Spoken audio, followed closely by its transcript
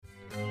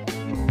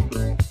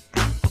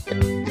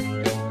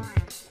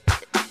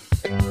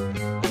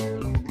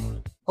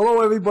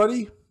Hello,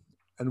 everybody,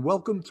 and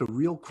welcome to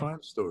Real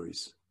Crime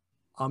Stories.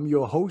 I'm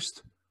your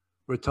host,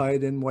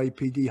 retired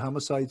NYPD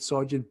Homicide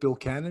Sergeant Bill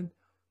Cannon,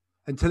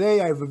 and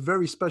today I have a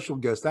very special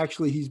guest.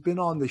 Actually, he's been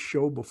on the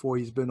show before.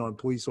 He's been on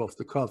Police Off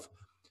the Cuff,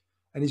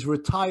 and he's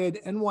retired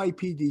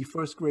NYPD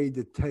first grade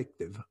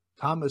detective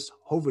Thomas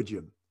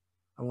Hovajim.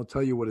 I won't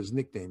tell you what his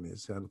nickname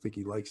is. I don't think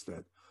he likes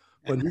that,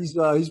 but he's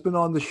been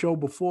on the show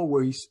before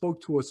where he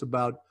spoke to us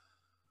about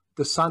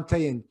the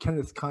Sante and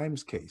Kenneth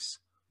Kimes case.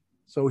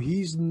 So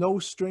he's no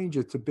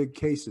stranger to big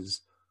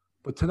cases.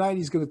 But tonight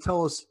he's going to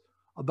tell us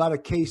about a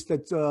case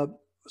that's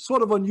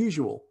sort of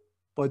unusual.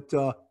 But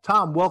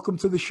Tom, welcome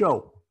to the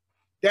show.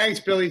 Thanks,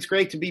 Billy. It's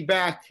great to be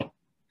back.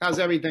 How's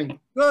everything?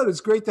 Good.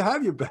 It's great to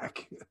have you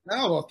back.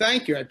 Oh, well,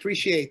 thank you. I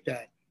appreciate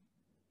that.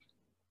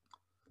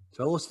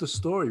 Tell us the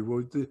story.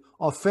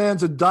 Our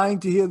fans are dying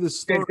to hear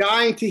this story. They're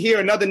dying to hear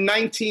another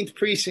 19th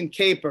precinct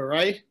caper,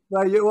 right?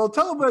 Well,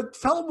 tell them where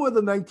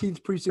the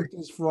 19th precinct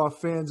is for our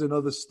fans in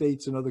other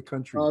states and other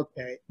countries.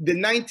 Okay. The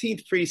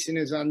 19th precinct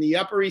is on the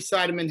Upper East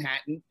Side of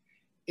Manhattan.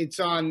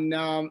 It's on,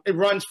 it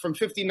runs from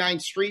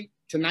 59th Street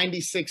to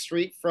 96th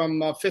Street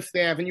from Fifth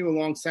Avenue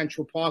along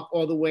Central Park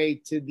all the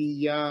way to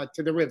the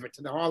river,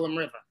 to the Harlem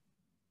River.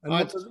 And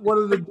one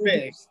of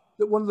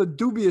the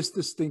dubious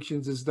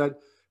distinctions is that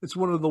it's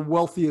one of the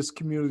wealthiest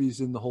communities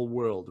in the whole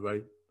world,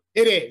 right?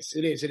 It is.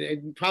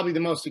 It probably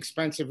the most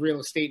expensive real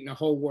estate in the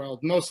whole world,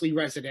 mostly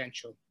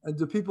residential. And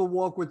do people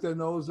walk with their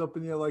nose up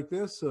in the air like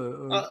this?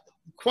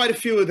 Quite a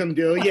few of them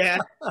do, yeah.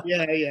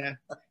 Yeah.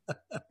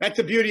 That's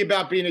the beauty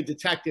about being a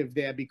detective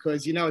there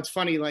because, it's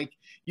funny, like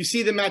you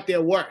see them at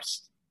their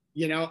worst,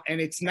 and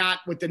it's not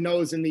with the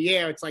nose in the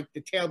air. It's like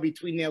the tail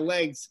between their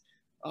legs,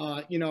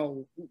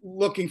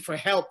 looking for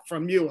help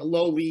from you, a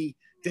lowly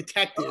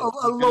detective,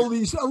 a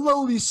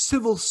lowly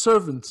civil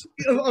servant.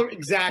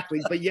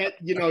 Exactly, but yet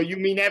you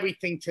mean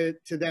everything to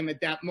them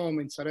at that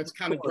moment, so that's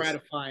kind of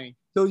gratifying.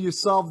 Till you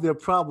solve their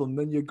problem,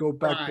 then you go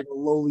back to the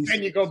lowly.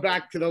 Then you go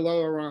back to the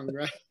lower rung,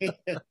 right?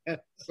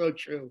 So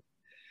true.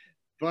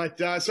 But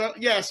so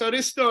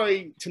this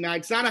story tonight,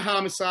 it's not a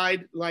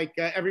homicide like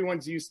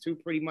everyone's used to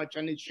pretty much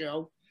on this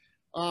show,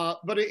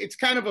 but it's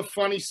kind of a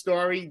funny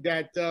story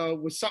that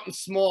was something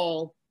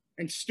small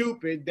and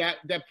stupid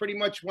that pretty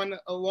much went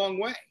a long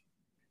way.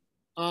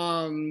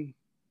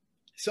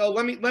 So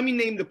let me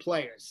name the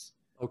players.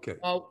 Okay.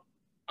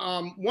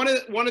 One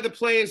of the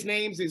players'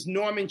 names is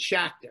Norman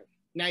Schachter.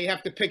 Now you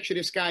have to picture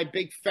this guy,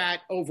 big,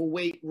 fat,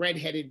 overweight,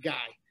 redheaded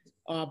guy,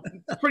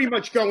 pretty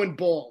much going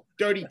bald,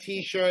 dirty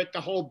T-shirt,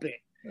 the whole bit.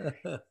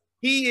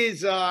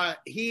 He's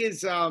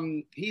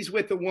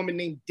with a woman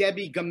named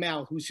Debbie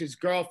Gamel, who's his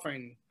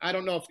girlfriend. I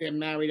don't know if they're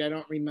married. I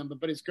don't remember,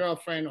 but his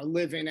girlfriend or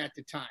live-in at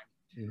the time.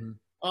 Mm-hmm.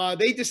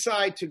 They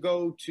decide to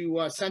go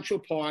to Central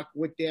Park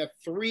with their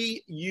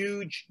 3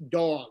 huge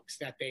dogs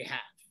that they have.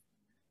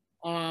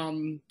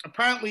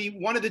 Apparently,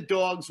 one of the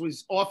dogs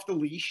was off the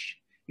leash.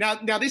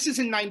 Now this is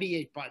in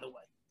 '98, by the way.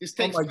 This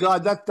takes oh my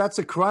God, that's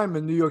a crime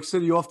in New York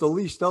City, off the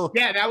leash.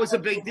 Yeah, that was a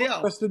big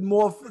deal. Arrested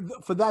more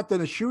for that than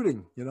a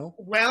shooting,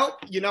 Well,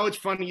 it's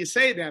funny you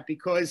say that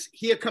because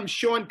here comes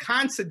Sean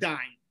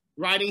Considine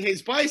riding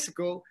his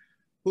bicycle,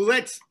 who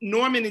lets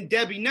Norman and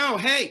Debbie know,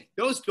 hey,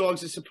 those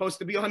dogs are supposed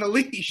to be on a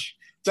leash.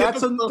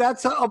 That's an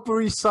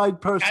Upper East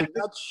Side person.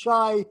 That's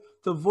shy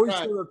to voice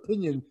their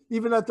opinion,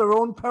 even at their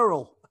own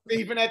peril.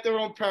 Even at their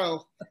own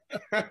peril.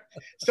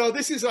 So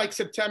this is like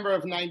September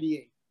of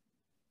 '98.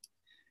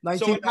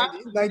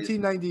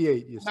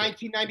 1998.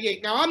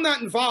 1998. Now, I'm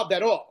not involved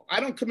at all. I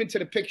don't come into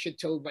the picture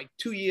till like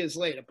 2 years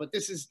later, but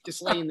this is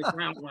just laying the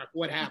groundwork.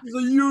 What happened?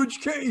 It's a huge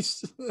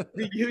case. A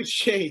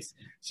huge case.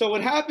 So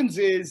what happens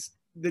is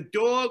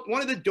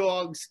one of the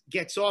dogs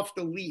gets off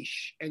the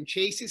leash and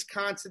chases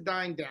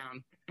Considine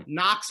down,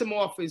 knocks him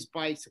off his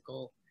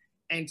bicycle,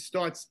 and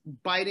starts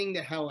biting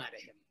the hell out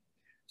of him.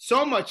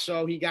 So much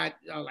so, he got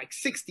like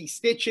 60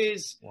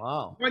 stitches.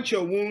 Wow. A bunch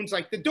of wounds.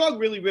 Like the dog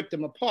really ripped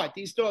him apart.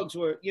 These dogs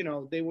were,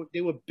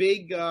 they were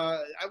big. I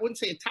wouldn't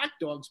say attack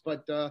dogs,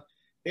 but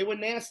they were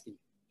nasty.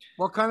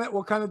 What kind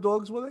of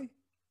dogs were they?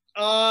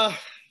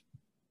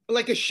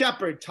 Like a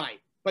shepherd type.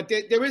 But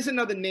there is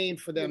another name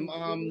for them.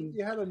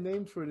 You had a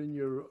name for it in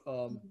your.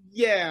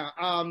 Yeah,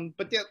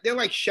 but they're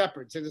like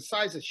shepherds. They're the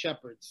size of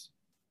shepherds.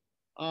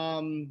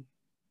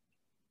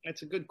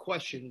 That's a good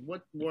question.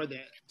 What were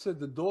they?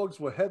 Said the dogs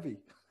were heavy.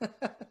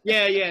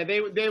 Yeah.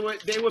 They were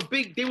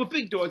big. They were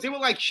big dogs. They were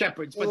like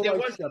shepherds, but there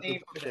was a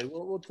name for them.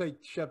 We'll take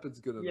shepherd's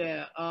good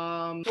enough.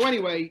 Yeah. So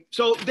anyway,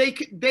 so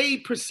they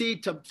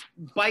proceed to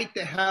bite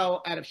the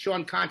hell out of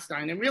Sean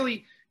Considine and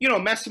really,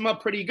 mess him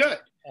up pretty good.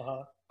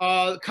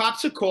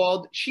 Cops are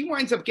called. She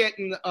winds up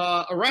getting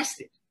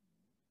arrested.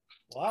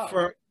 Wow.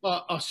 For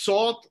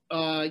assault.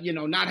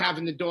 Not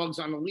having the dogs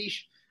on a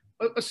leash.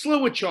 A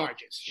slew of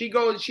charges. She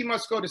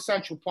must go to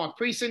Central Park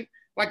Precinct.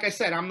 Like I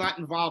said, I'm not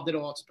involved at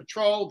all. It's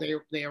patrol.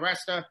 They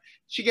arrest her.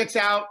 She gets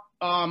out.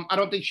 I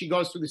don't think she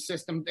goes through the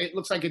system. It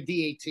looks like a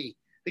DAT. I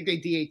think they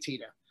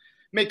DAT'd her.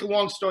 Make a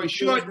long story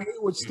short.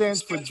 Which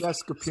stands for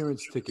desk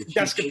appearance ticket.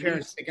 Desk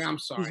appearance ticket. I'm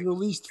sorry. She's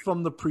released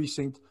from the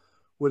precinct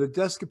with a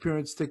desk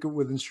appearance ticket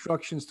with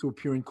instructions to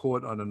appear in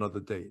court on another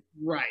date.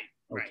 Right,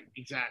 right,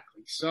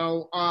 exactly.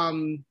 So,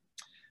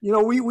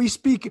 we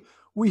speak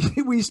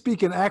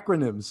in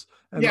acronyms,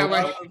 and yeah,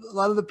 a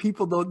lot of the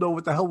people don't know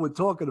what the hell we're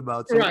talking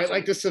about. So right,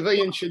 like the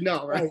civilian should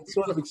know, right?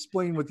 Sort of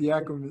explain what the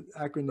acronym.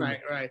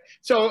 Right.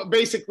 So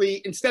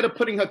basically, instead of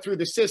putting her through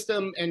the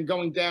system and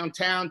going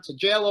downtown to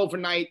jail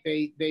overnight,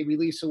 they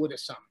release her with a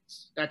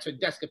summons. That's a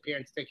desk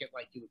appearance ticket,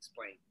 like you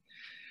explained.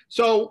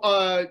 So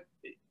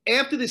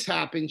after this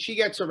happened, she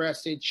gets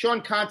arrested.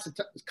 Sean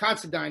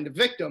Considine, the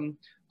victim,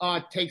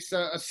 takes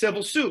a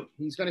civil suit.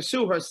 He's going to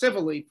sue her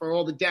civilly for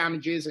all the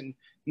damages and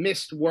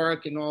missed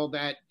work and all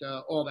that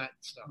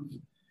stuff.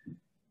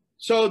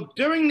 So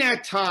during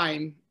that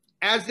time,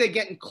 as they're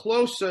getting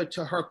closer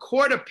to her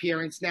court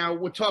appearance, now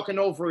we're talking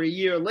over a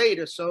year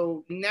later.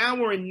 So now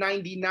we're in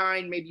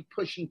 99, maybe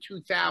pushing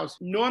 2000.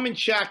 Norman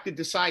Schachter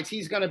decides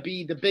he's going to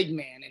be the big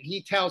man. And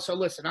he tells her,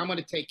 listen, I'm going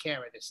to take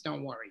care of this.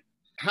 Don't worry.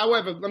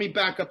 However, let me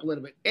back up a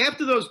little bit.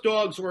 After those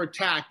dogs were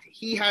attacked,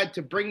 he had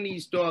to bring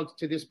these dogs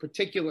to this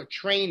particular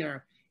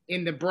trainer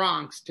in the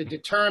Bronx to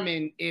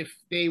determine if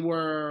they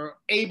were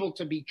able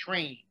to be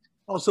trained.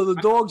 Oh, so the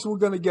dogs were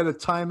going to get a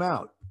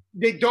timeout.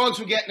 The dogs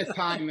were getting a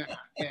timeout.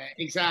 Yeah,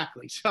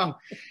 exactly.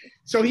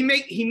 So he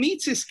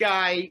meets this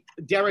guy,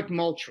 Derek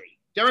Moultrie.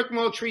 Derek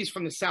Moultrie is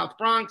from the South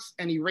Bronx,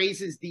 and he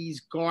raises these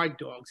guard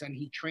dogs, and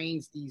he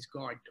trains these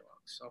guard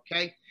dogs,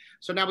 okay?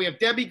 So now we have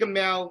Debbie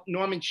Gamel,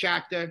 Norman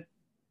Schachter,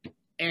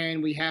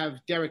 and we have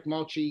Derek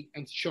Moultrie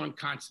and Sean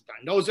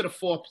Considine. Those are the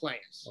four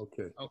players.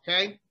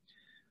 Okay.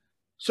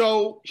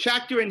 So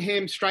Schachter and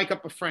him strike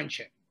up a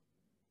friendship.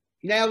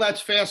 Now let's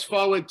fast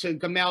forward to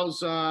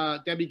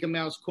Debbie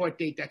Gamel's court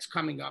date that's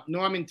coming up.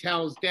 Norman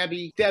tells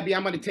Debbie,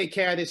 I'm going to take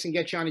care of this and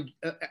get you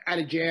out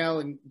of jail,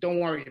 and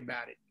don't worry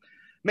about it.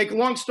 Make a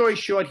long story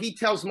short, he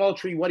tells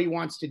Moultrie what he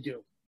wants to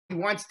do. He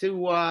wants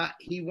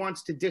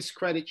to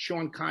discredit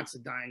Sean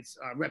Considine's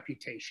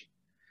reputation.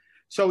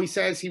 So he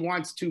says he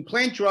wants to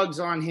plant drugs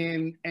on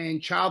him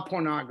and child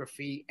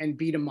pornography and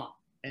beat him up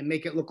and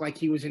make it look like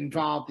he was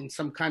involved in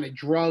some kind of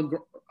drug,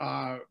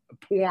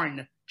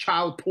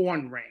 child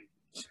porn ring.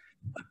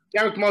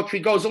 Derek Moultrie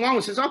goes along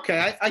and says,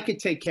 okay, I could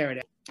take care of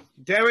that.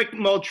 Derek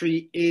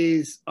Moultrie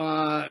is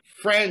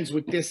friends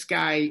with this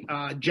guy,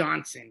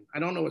 Johnson. I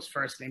don't know his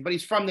first name, but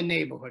he's from the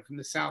neighborhood, from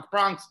the South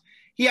Bronx.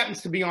 He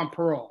happens to be on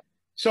parole.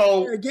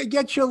 So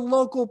get your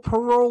local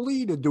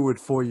parolee to do it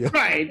for you.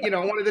 Right,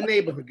 one of the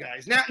neighborhood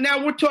guys.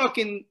 Now we're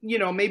talking,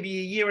 maybe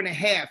a year and a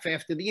half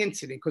after the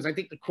incident, because I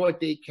think the court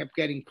date kept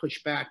getting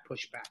pushed back.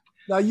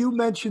 Now you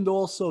mentioned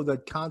also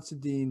that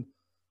Considine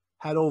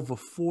had over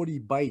 40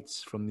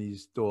 bites from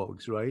these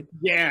dogs, right?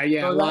 Yeah.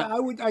 So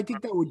I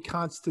think that would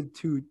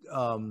constitute,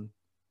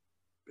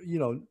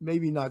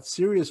 maybe not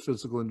serious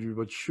physical injury,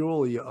 but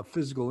surely a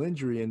physical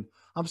injury. And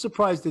I'm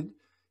surprised that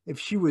if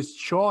she was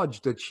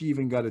charged that she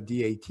even got a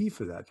DAT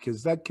for that,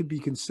 because that could be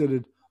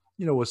considered,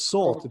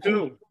 assault.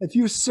 If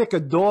you sick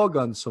a dog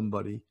on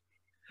somebody.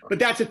 But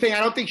that's the thing. I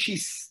don't think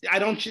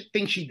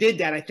she did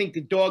that. I think the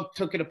dog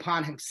took it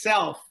upon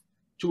himself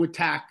to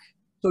attack.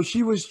 So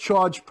she was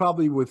charged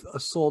probably with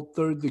assault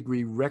 3rd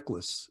degree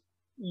reckless.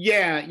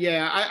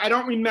 Yeah. I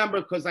don't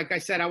remember because, like I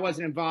said, I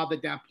wasn't involved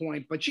at that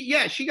point. But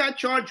she got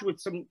charged with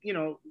some,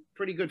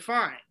 pretty good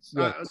fines.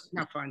 Yes.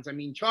 Not fines, I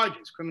mean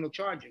charges, criminal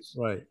charges.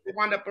 Right. They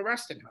wound up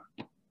arresting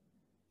her.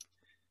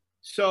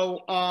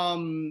 So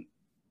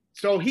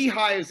he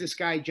hires this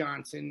guy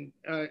Johnson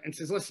and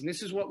says, listen,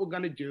 this is what we're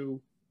going to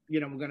do. We're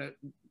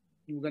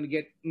going to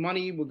get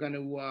money. We're going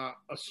to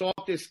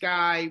assault this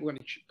guy. We're going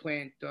to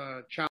plant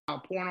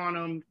child porn on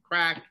him,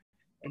 crack,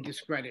 and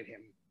discredit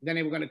him. Then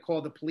they were going to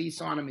call the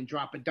police on him and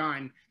drop a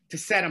dime to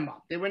set him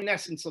up. They were in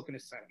essence looking to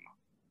set him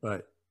up.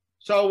 Right.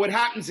 So what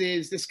happens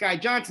is this guy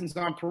Johnson's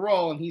on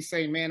parole and he's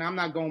saying, man, I'm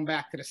not going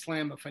back to the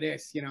slammer for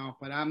this,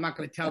 but I'm not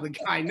going to tell the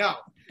guy no.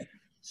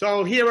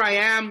 So here I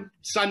am,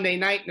 Sunday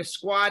night in the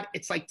squad.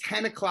 It's like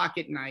 10 o'clock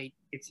at night.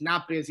 It's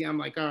not busy. I'm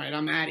like, all right,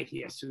 I'm out of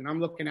here soon. I'm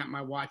looking at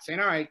my watch saying,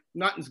 all right,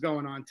 nothing's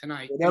going on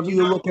tonight. Whenever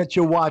you look at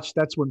your watch,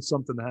 that's when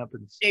something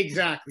happens.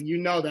 Exactly.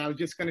 that. I was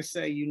just going to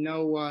say,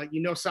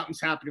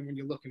 something's happening when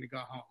you're looking to go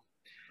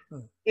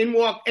home.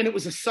 And it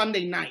was a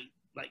Sunday night.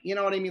 Like, you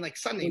know what I mean? Like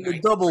Sunday night.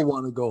 You double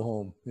want to go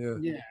home. Yeah.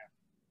 Yeah.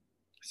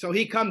 So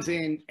he comes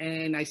in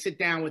and I sit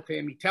down with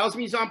him. He tells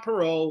me he's on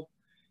parole.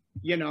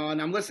 And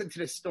I'm listening to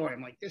this story.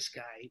 I'm like, this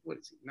guy, what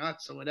is he,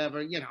 nuts or whatever?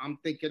 I'm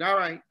thinking, all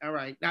right.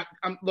 Now,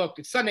 look,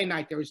 it's Sunday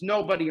night. There is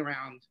nobody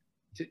around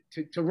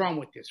to run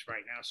with this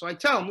right now. So I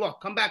tell him, look,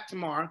 come back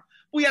tomorrow.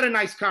 We had a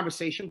nice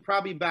conversation,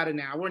 probably about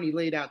an hour, and he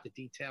laid out the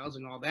details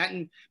and all that.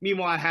 And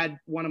meanwhile, I had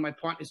one of my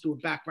partners do a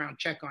background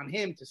check on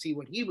him to see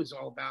what he was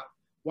all about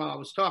while I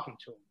was talking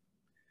to him.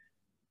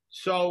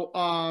 So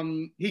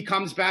he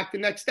comes back the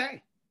next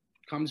day.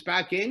 Comes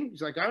back in.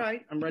 He's like, all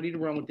right, I'm ready to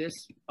run with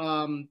this.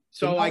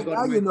 So I go.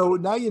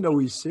 Now you know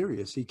he's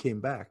serious. He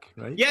came back,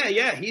 right?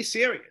 Yeah, he's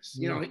serious.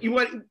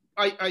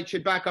 I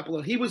should back up a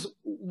little. He was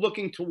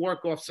looking to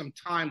work off some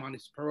time on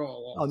his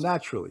parole. Also. Oh,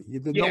 naturally.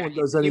 No one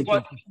does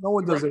anything. No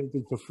one does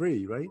anything for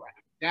free, right?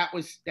 That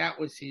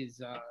was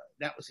his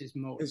That was his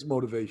motive. His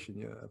motivation,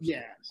 yeah. Absolutely.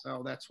 Yeah,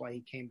 so that's why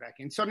he came back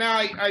in. So now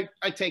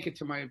I take it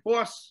to my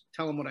boss,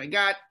 tell him what I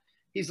got.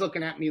 He's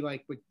looking at me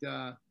like, with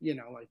you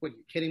know, like, what,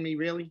 you kidding me,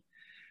 really?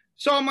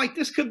 So I'm like,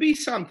 this could be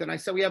something. I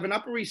said, we have an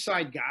Upper East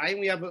Side guy, and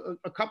we have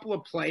a couple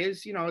of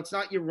players. You know, it's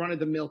not your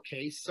run-of-the-mill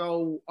case.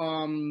 So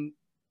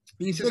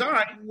he says, all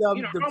right,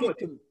 you know,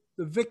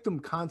 the victim,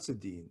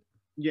 Considine.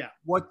 Yeah.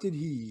 What did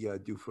he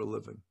do for a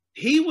living?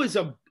 He was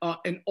an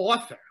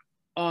author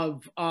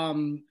of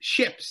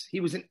ships. He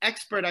was an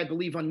expert, I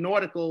believe, on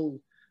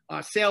nautical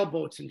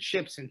sailboats and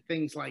ships and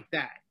things like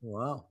that.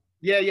 Wow.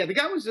 Yeah. The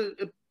guy was a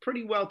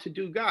pretty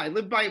well-to-do guy.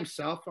 Lived by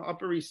himself,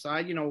 Upper East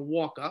Side, you know,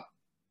 walk up,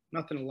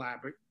 nothing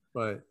elaborate.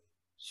 Right.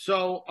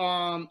 So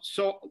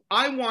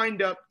I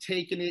wind up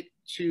taking it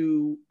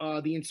to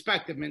the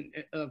inspector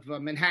of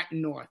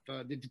Manhattan North,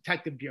 the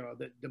detective bureau,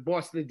 the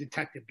boss of the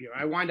detective bureau.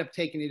 I wind up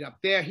taking it up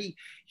there.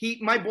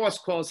 My boss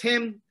calls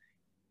him,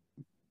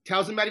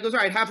 tells him about it. He goes,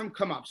 all right, have him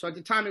come up. So at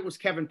the time it was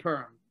Kevin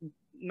Perm.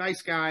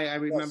 Nice guy. I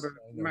remember.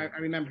 Yes, I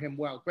remember him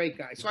well. Great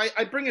guy. So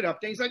I bring it up.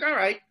 And he's like, all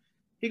right.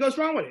 He goes,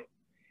 wrong with it.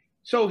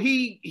 So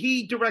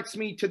he directs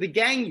me to the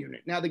gang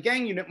unit. Now the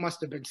gang unit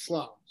must have been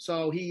slow.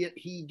 So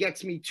he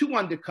gets me 2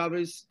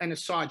 undercovers and a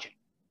sergeant.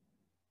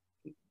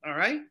 All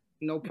right,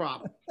 no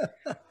problem.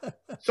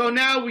 So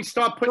now we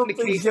start putting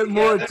the case together.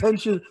 More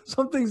attention.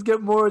 Some things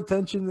get more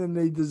attention than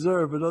they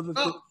deserve, and other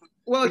things.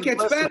 Well, it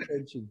gets better.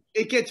 Attention.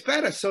 It gets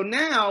better. So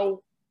now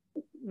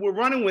we're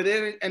running with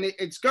it, and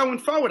it's going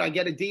forward. I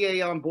get a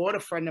DA on board, a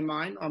friend of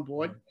mine on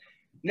board.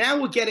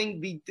 Now we're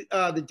getting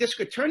the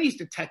district attorney's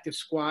detective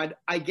squad.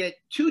 I get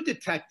 2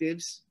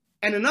 detectives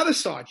and another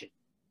sergeant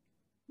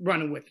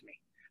running with me.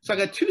 So I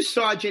got 2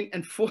 sergeant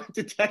and 4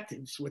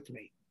 detectives with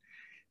me.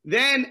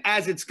 Then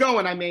as it's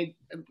going,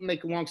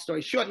 make a long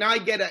story short, now I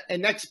get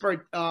an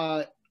expert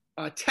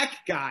tech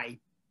guy,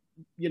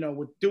 you know,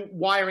 with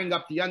wiring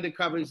up the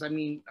undercovers. I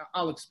mean,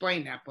 I'll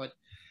explain that, but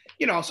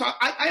you know, so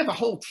I have a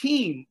whole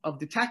team of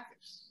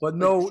detectives. But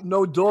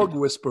no dog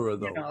whisperer,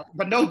 though. You know,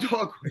 but no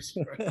dog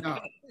whisperer, no.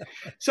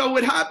 So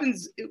what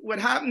happens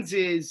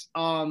is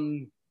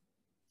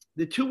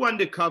the 2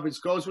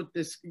 undercovers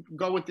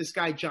go with this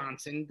guy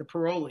Johnson, the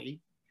parolee,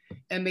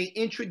 and they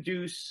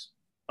introduce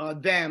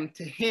them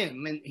to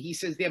him. And he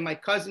says, they're my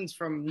cousins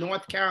from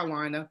North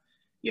Carolina.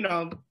 You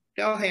know,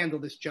 they'll handle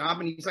this job.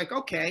 And he's like,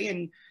 okay.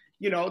 And,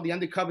 you know, the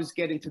undercovers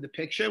get into the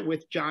picture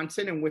with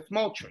Johnson and with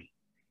Moultrie.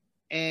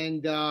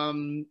 And,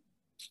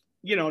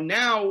 you know,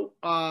 now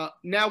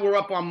we're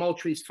up on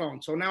Moultrie's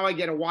phone. So now I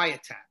get a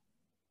wiretap,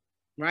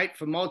 right?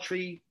 For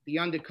Moultrie, the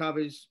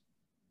undercovers.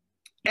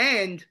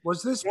 And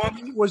was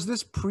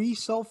this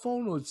pre-cell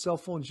phone, or cell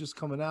phones just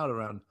coming out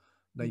around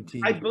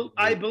 19?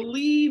 I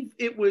believe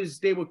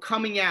they were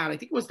coming out. I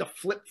think it was the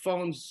flip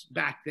phones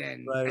back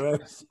then. Right.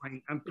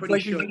 I'm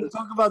pretty sure. You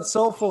talk about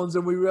cell phones,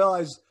 and we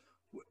realize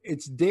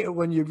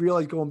when you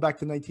realize going back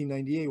to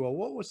 1998. Well,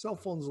 what were cell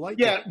phones like?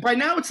 Yeah, by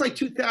now it's like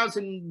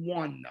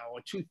 2001, though,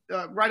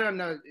 or right on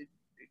the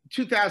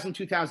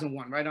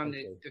 2001, right on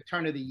the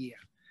turn of the year.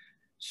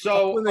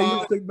 So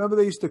remember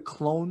they used to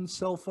clone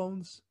cell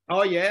phones.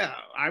 Oh yeah,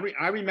 I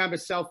remember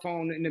cell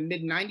phone in the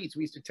mid 90s.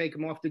 We used to take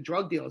them off the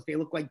drug dealers. They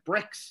looked like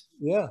bricks.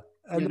 Yeah,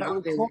 and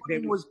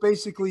cloning was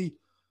basically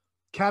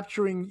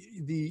capturing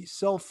the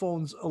cell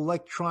phone's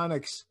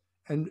electronics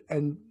and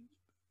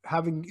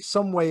having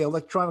some way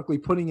electronically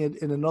putting it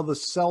in another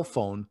cell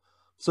phone,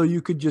 so you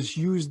could just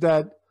use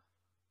that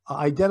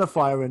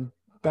identifier and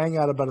bang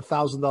out about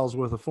 $1,000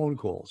 worth of phone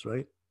calls,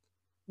 right?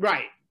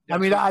 Right. I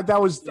mean, now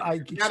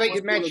that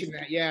you mentioned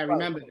that, yeah, I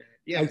remember that.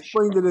 Yeah, I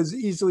explained it as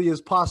easily as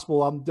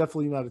possible. I'm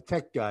definitely not a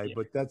tech guy,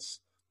 but that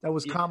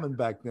was common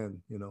back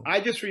then, you know. I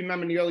just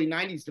remember in the early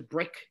 90s,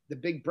 the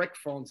big brick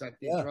phones that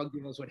the drug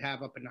dealers would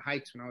have up in the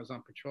Heights when I was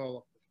on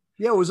patrol.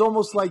 Yeah, it was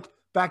almost like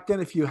back then,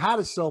 if you had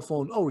a cell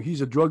phone, oh,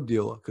 he's a drug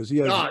dealer because he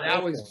has. No,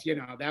 that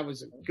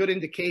was a good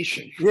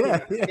indication.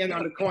 Yeah, and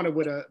on the corner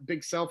with a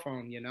big cell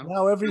phone, you know.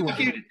 Now everyone's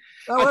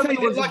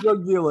a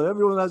drug dealer.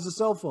 Everyone has a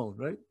cell phone,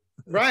 right?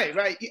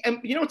 Right. And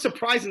you know what's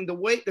surprising?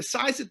 The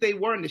size that they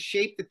were and the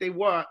shape that they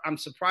were, I'm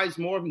surprised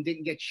more of them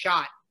didn't get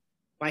shot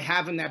by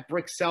having that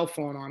brick cell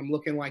phone on them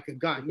looking like a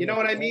gun. You know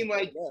what I mean?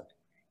 Like,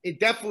 it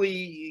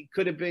definitely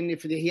could have been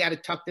if he had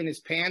it tucked in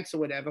his pants or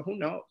whatever. Who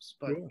knows?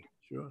 But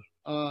sure.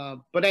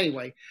 But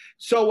anyway,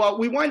 so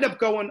we wind up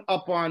going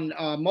up on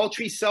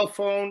Moultrie's cell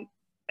phone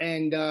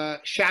and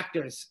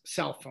Schachter's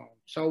cell phone.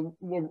 So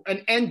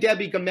and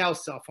Debbie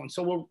Gamel's cell phone.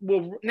 So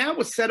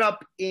we're set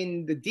up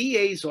in the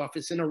DA's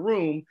office in a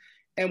room,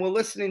 and we're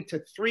listening to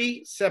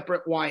 3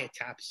 separate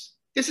wiretaps.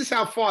 This is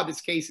how far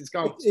this case is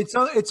going.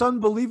 It's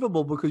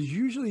unbelievable because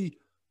usually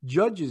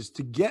judges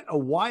to get a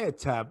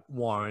wiretap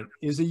warrant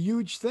is a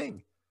huge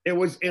thing. It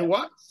was.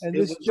 And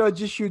this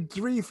judge issued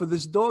 3 for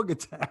this dog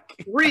attack.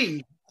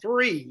 3.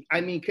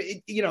 I mean,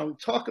 you know,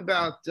 talk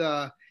about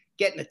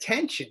getting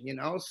attention, you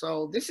know.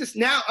 So this is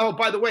now, oh,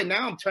 by the way,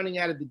 now I'm turning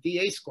out of the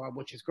DA squad,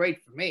 which is great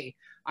for me.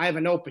 I have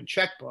an open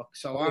checkbook.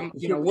 So I'm,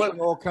 you know, we're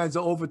all kinds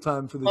of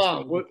overtime for this.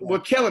 Oh, we're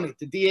killing it.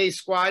 The DA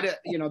squad,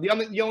 you know,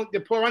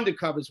 the poor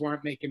undercovers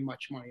weren't making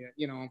much money,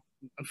 you know,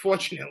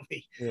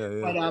 unfortunately.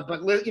 Yeah.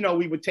 But you know,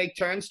 we would take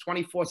turns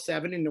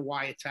 24/7 in the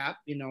wiretap,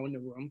 you know, in the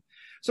room.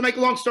 So make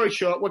a long story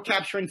short, we're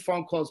capturing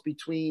phone calls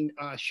between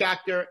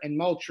Schachter and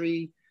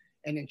Moultrie,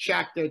 and then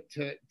Schachter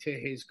to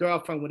his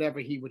girlfriend, whatever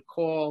he would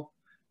call,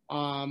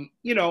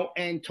 you know,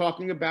 and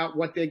talking about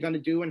what they're going to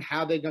do and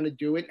how they're going to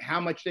do it, how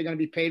much they're going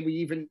to be paid.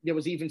 There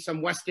was even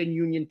some Western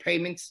Union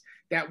payments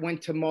that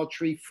went to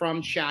Moultrie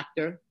from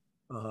Schachter,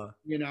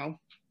 you know.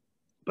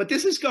 But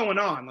this is going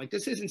on. Like,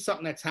 this isn't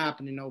something that's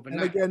happening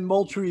overnight. And again,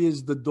 Moultrie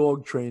is the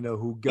dog trainer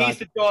who got, he's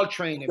the dog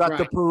trainer, got right.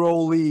 the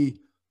parolee.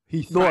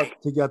 He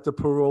thought to get the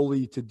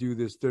parolee to do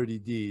this dirty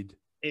deed.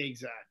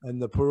 Exactly.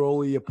 And the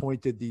parolee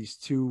appointed these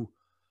two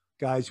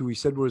guys who he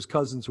said were his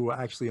cousins who were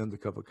actually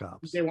undercover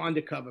cops. They were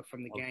undercover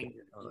from the gang.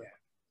 Right. Yeah.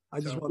 I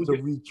just wanted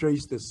to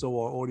retrace this so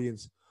our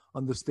audience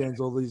understands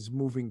all these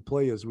moving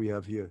players we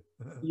have here.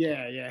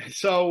 Yeah.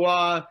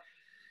 So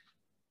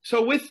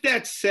with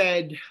that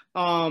said,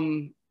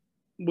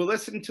 we'll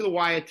listen to the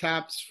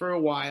wiretaps for a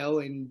while,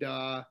 and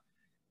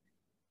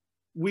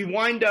we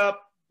wind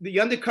up the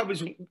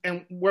undercovers,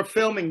 and we're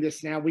filming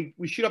this now. We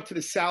shoot up to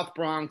the South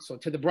Bronx, or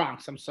to the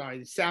Bronx, I'm sorry,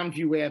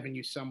 Soundview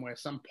Avenue somewhere,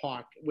 some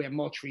park where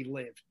Moultrie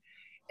lived.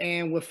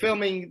 And we're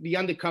filming the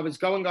undercovers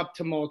going up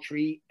to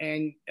Moultrie,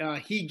 and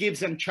he gives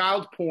them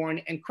child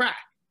porn and crack,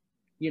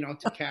 you know,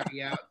 to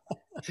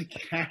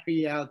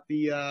carry out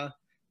the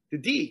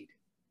deed.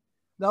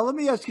 Now, let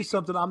me ask you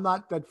something. I'm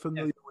not that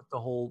familiar with the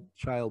whole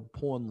child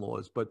porn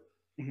laws, but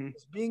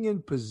is being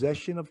in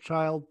possession of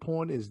child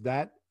porn, is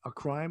that a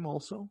crime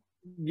also?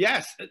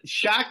 Yes.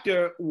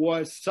 Schachter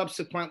was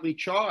subsequently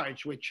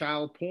charged with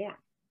child porn,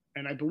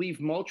 and I believe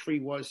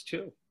Moultrie was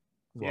too.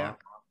 Wow.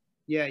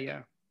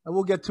 Yeah. And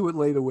we'll get to it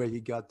later where he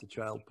got the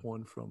child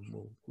porn from.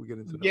 We'll get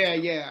into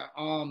that. Yeah.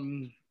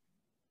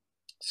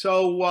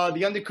 So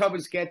the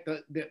undercovers get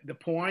the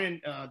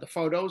porn, the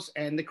photos,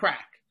 and the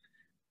crack.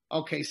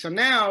 Okay, so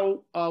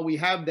now we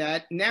have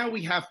that. Now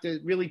we have to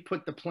really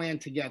put the plan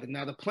together.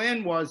 Now the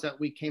plan was that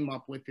we came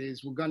up with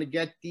is we're going to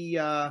get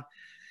a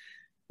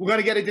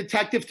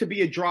detective to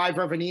be a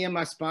driver of an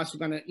EMS bus.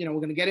 We're going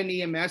to get an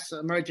EMS,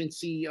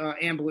 emergency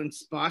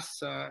ambulance bus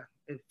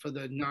for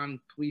the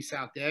non-police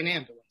out there, an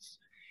ambulance.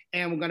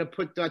 And we're going to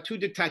put 2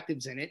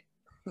 detectives in it.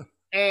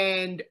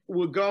 And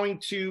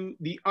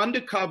the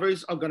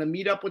undercovers are going to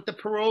meet up with the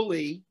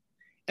parolee.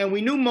 And we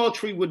knew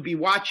Moultrie would be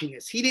watching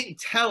this. He didn't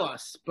tell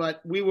us,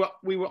 but we were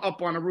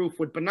up on a roof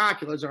with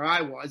binoculars, or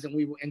I was,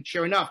 and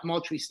sure enough,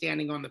 Moultrie's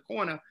standing on the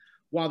corner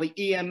while the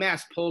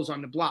EMS pulls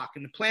on the block.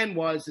 And the plan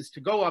is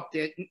to go up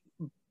there.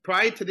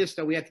 Prior to this,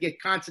 though, we had to get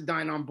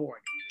Considine on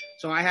board.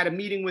 So I had a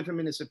meeting with him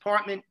in his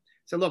apartment.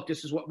 Said, look,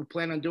 this is what we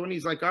plan on doing.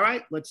 He's like, all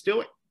right, let's do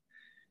it.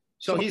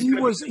 So he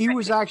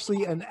was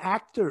actually an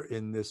actor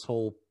in this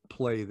whole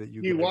play that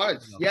you. He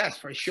was, yes,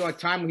 for a short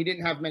time. He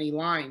didn't have many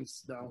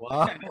lines though.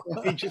 Wow.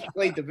 He just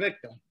played the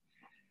victim.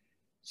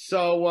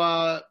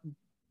 So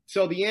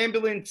the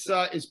ambulance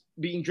is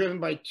being driven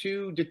by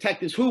 2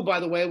 detectives who,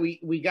 by the way,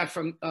 we got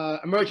from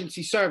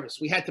emergency service.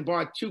 We had to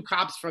borrow 2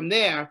 cops from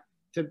there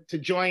to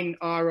join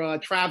our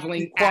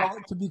traveling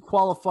to be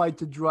qualified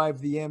to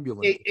drive the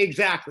ambulance.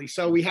 Exactly.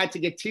 So we had to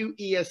get 2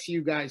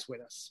 ESU guys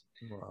with us.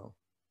 Wow.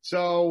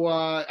 So,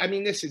 I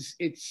mean, it's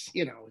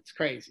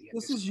crazy.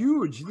 This is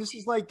huge. This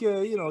is like,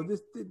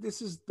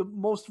 this is the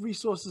most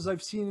resources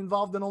I've seen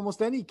involved in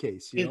almost any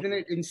case. Isn't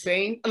it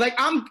insane? Like,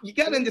 you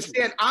got to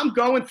understand, I'm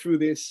going through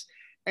this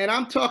and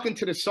I'm talking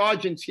to the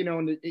sergeants,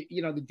 and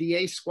the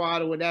DA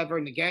squad or whatever,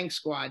 and the gang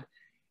squad.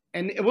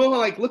 And we're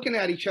like looking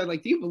at each other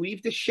like, do you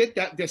believe this shit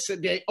that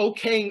they're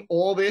okaying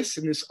all this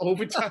and this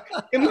overtime?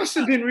 It must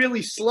have been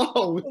really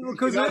slow.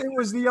 Because it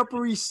was the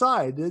Upper East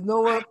Side. There's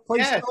no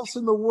place else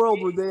in the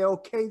world where they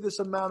okay this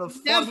amount of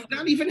fun.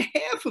 Not even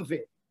half of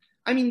it.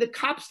 I mean, the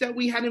cops that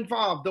we had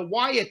involved, the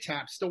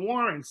wiretaps, the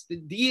warrants, the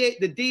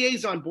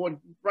DA's on board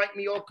writing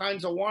me all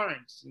kinds of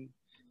warrants. And,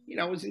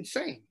 it was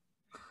insane.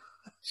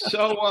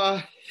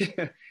 So,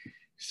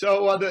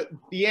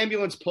 the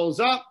ambulance pulls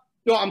up.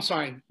 No, I'm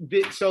sorry.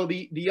 So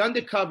the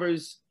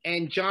undercovers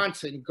and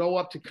Johnson go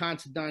up to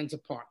Considine's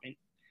apartment.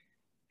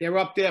 They're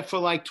up there for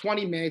like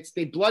 20 minutes.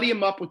 They bloody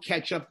him up with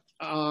ketchup.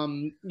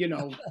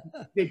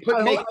 They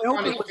put makeup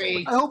on his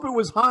face. I hope it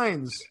was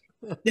Heinz.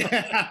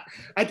 Yeah,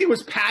 I think it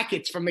was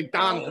packets from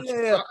McDonald's.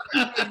 Oh,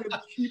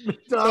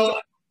 yeah.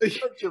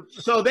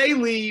 So they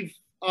leave.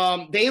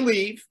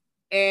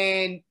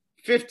 And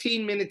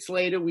 15 minutes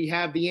later, we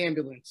have the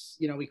ambulance.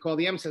 We call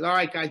the ambulance. Says, all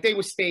right, guys. They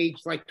were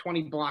staged like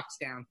 20 blocks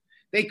down.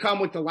 They come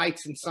with the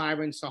lights and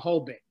sirens, the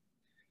whole bit.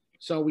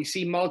 So we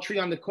see Moultrie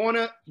on the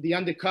corner, the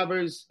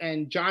undercovers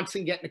and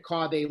Johnson get in the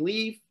car. They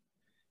leave.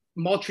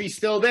 Moultrie's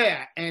still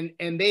there, and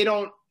they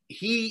don't.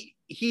 He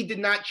did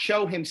not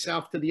show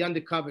himself to the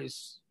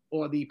undercovers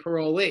or the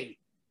parolee.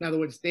 In other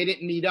words, they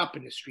didn't meet up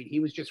in the street. He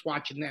was just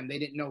watching them. They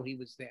didn't know he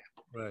was there.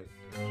 Right.